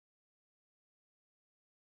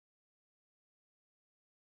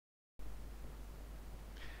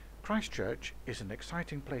Christchurch is an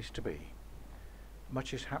exciting place to be.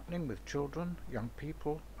 Much is happening with children, young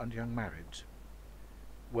people and young marrieds.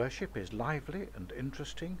 Worship is lively and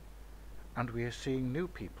interesting, and we are seeing new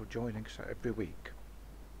people joining us every week.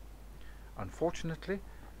 Unfortunately,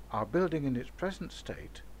 our building in its present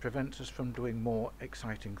state prevents us from doing more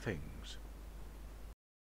exciting things.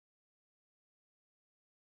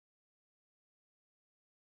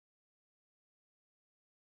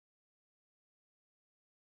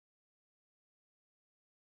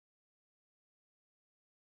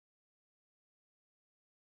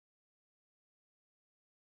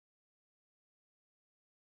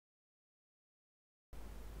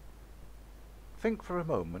 Think for a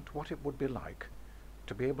moment what it would be like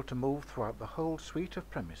to be able to move throughout the whole suite of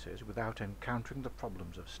premises without encountering the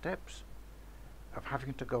problems of steps, of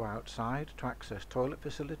having to go outside to access toilet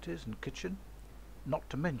facilities and kitchen, not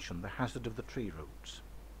to mention the hazard of the tree roots.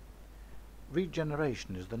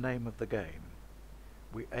 Regeneration is the name of the game.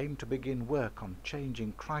 We aim to begin work on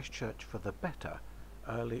changing Christchurch for the better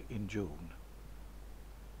early in June.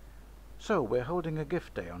 So we're holding a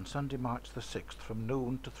gift day on Sunday, March the 6th from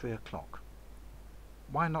noon to 3 o'clock.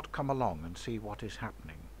 Why not come along and see what is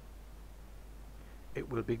happening? It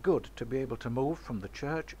will be good to be able to move from the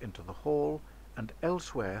church into the hall and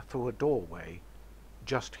elsewhere through a doorway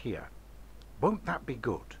just here. Won't that be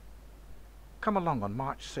good? Come along on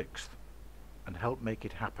March 6th and help make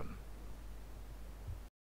it happen.